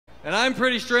And I'm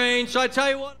pretty strange, so I tell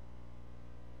you what.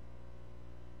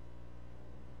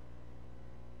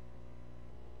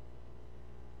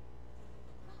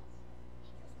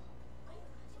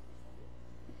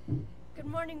 Good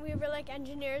morning, WVLK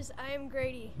engineers. I am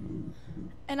Grady.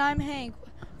 And I'm Hank.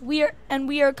 We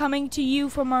are coming to you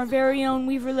from our very own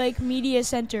Weaver Lake Media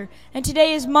Center. And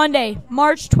today is Monday,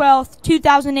 March 12th,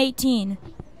 2018.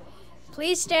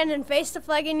 Please stand and face the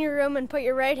flag in your room and put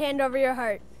your right hand over your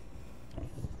heart.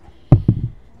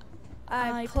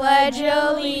 I pledge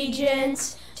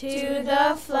allegiance to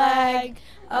the flag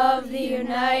of the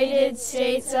United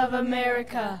States of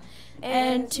America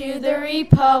and to the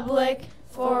republic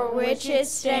for which it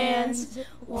stands,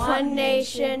 one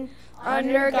nation,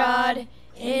 under God,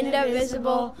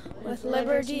 indivisible, with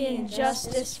liberty and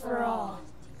justice for all.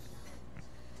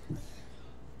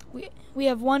 We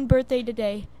have one birthday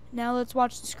today. Now let's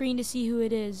watch the screen to see who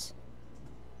it is.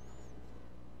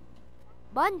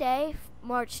 Monday,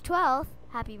 March 12th.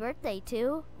 Happy birthday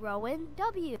to Rowan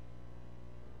W.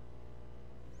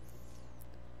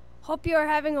 Hope you are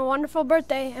having a wonderful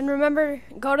birthday, and remember,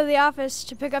 go to the office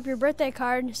to pick up your birthday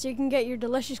card so you can get your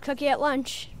delicious cookie at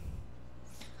lunch.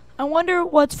 I wonder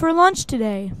what's for lunch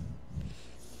today.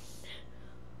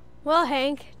 Well,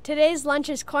 Hank, today's lunch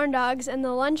is corn dogs, and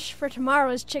the lunch for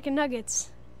tomorrow is chicken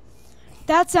nuggets.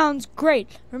 That sounds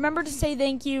great. Remember to say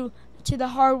thank you to the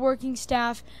hardworking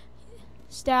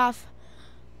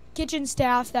kitchen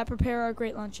staff that prepare our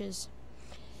great lunches.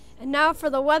 And now for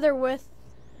the weather with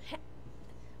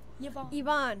Yvonne.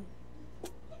 Yvonne.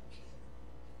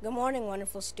 Good morning,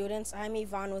 wonderful students. I'm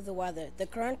Yvonne with the weather. The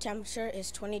current temperature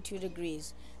is 22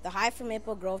 degrees. The high for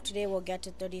Maple Grove today will get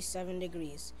to 37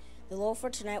 degrees. The low for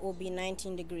tonight will be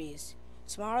 19 degrees.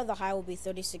 Tomorrow the high will be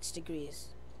 36 degrees.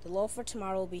 The low for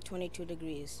tomorrow will be 22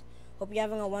 degrees. Hope you're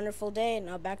having a wonderful day.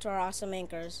 Now back to our awesome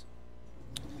anchors.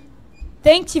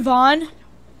 Thanks, Yvonne.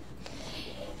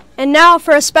 And now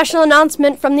for a special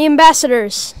announcement from the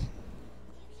ambassadors.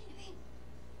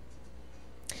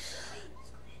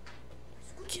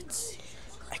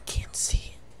 I can't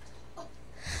see.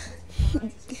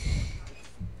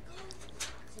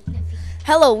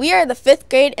 Hello, we are the 5th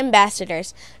grade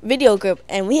ambassadors video group,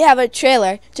 and we have a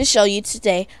trailer to show you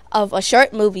today of a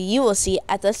short movie you will see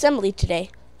at the assembly today.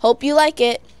 Hope you like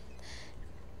it.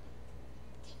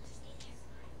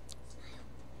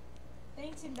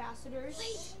 Thanks,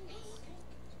 ambassadors.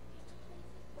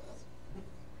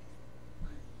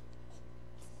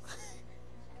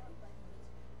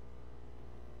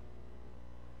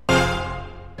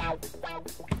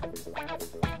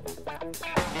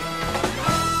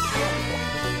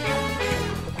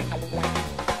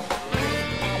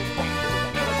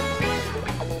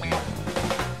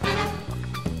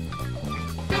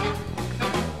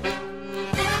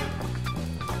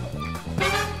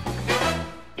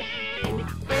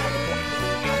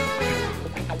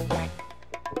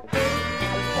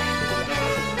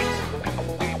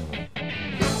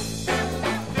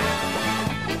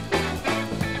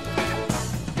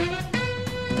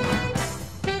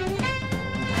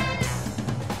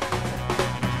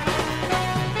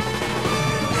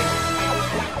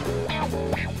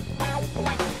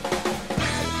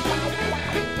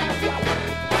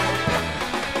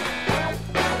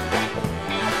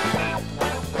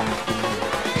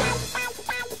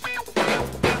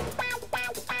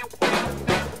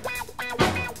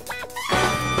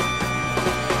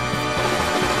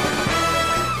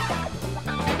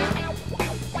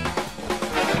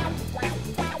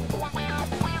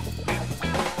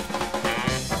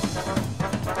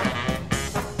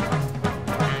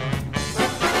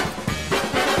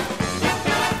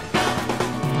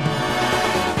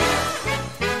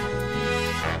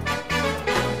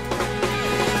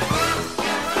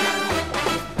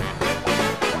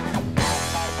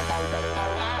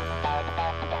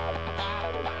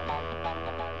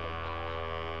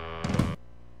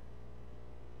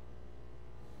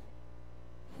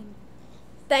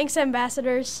 Thanks,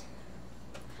 ambassadors.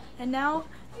 And now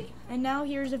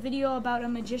here's a video about a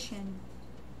magician.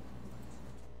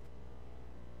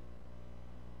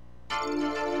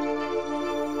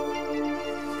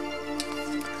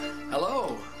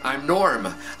 Hello, I'm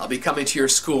Norm. I'll be coming to your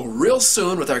school real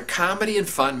soon with our comedy and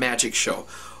fun magic show.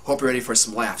 Hope you're ready for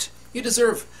some laughs. You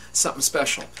deserve something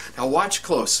special. Now watch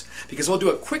close, because we'll do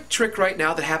a quick trick right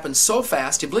now that happens so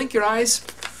fast, you blink your eyes,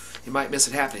 you might miss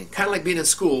it happening. Kind of like being in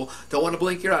school. Don't want to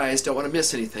blink your eyes, don't want to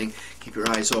miss anything. Keep your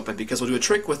eyes open, because we'll do a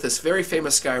trick with this very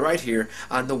famous guy right here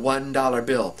on the $1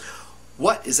 bill.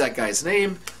 What is that guy's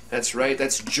name? That's right,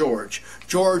 that's George.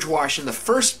 George Washington, the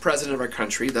first president of our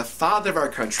country, the father of our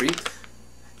country,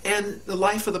 and the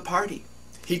life of the party.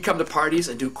 He'd come to parties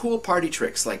and do cool party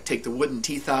tricks like take the wooden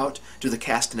teeth out, do the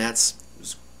castanets. It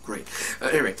was great.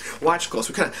 Anyway, watch close.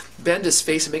 We kind of bend his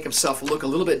face and make himself look a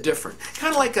little bit different.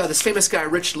 Kind of like this famous guy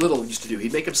Rich Little used to do.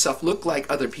 He'd make himself look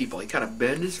like other people. He'd kind of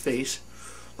bend his face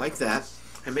like that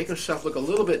and make himself look a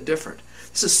little bit different.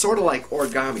 This is sort of like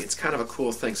origami. It's kind of a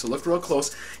cool thing. So look real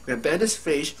close. We're going to bend his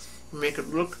face, make it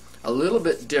look a little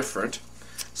bit different.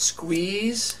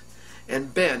 Squeeze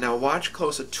and bend. Now watch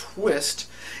close, a twist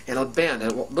and a bend.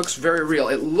 It looks very real.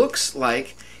 It looks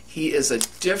like he is a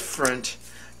different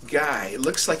guy. It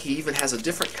looks like he even has a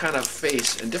different kind of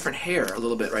face and different hair a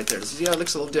little bit right there. See how it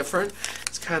looks a little different?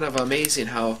 It's kind of amazing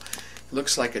how it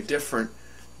looks like a different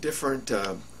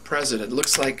president. It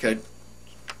looks like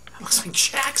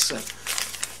Jackson.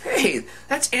 Hey,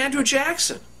 that's Andrew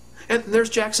Jackson. And there's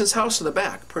Jackson's house in the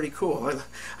back. Pretty cool.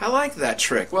 I like that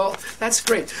trick. Well, that's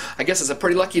great. I guess it's a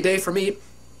pretty lucky day for me.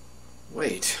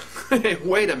 Wait.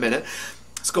 Wait a minute.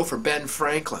 Let's go for Ben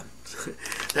Franklin.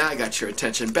 Now I got your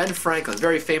attention. Ben Franklin,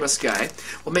 very famous guy.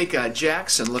 We'll make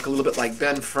Jackson look a little bit like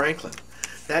Ben Franklin.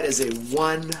 That is a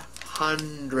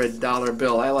 $100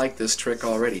 bill. I like this trick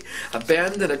already. A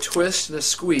bend and a twist and a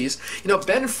squeeze. You know,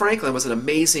 Ben Franklin was an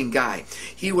amazing guy.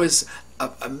 He was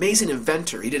an amazing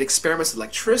inventor. He did experiments with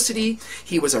electricity.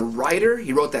 He was a writer.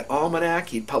 He wrote that almanac.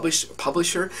 He published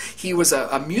publisher. He was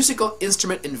a musical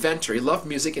instrument inventor. He loved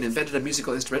music and invented a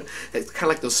musical instrument. It's kind of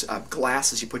like those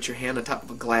glasses. You put your hand on top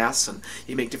of a glass and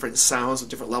you make different sounds with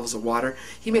different levels of water.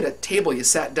 He made a table you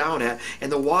sat down at,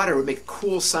 and the water would make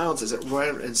cool sounds as it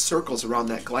ran in circles around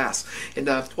that glass. And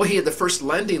well, he had the first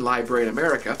lending library in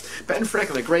America. Ben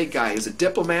Franklin, a great guy. He was a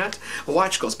diplomat.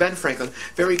 Watch goes. Ben Franklin,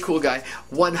 very cool guy.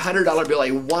 $100 bill, a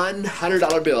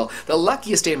 $100 bill. The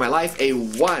luckiest day of my life, a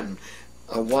one.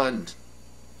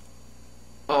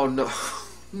 Oh no,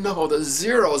 no, the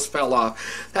zeros fell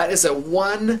off. That is a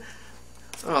one.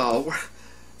 Oh,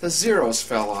 the zeros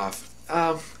fell off.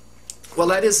 Well,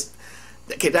 that is,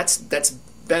 okay, that's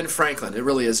Ben Franklin. It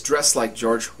really is, dressed like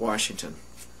George Washington.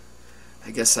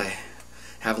 I guess I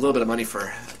have a little bit of money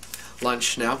for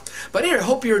lunch now. But anyway, I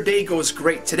hope your day goes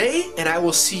great today, and I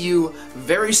will see you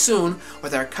very soon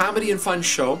with our comedy and fun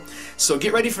show. So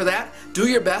get ready for that, do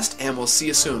your best, and we'll see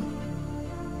you soon.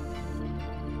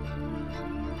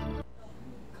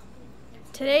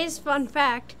 Today's fun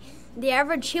fact: the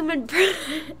average human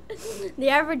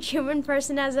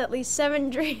person has at least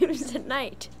 7 dreams at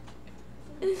night.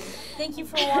 Thank you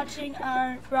for watching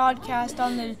our broadcast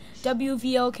on the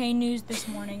WVLK News this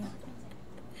morning.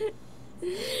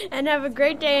 And have a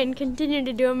great day and continue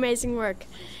to do amazing work.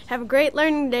 Have a great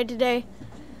learning day today.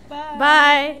 Bye.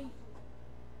 Bye.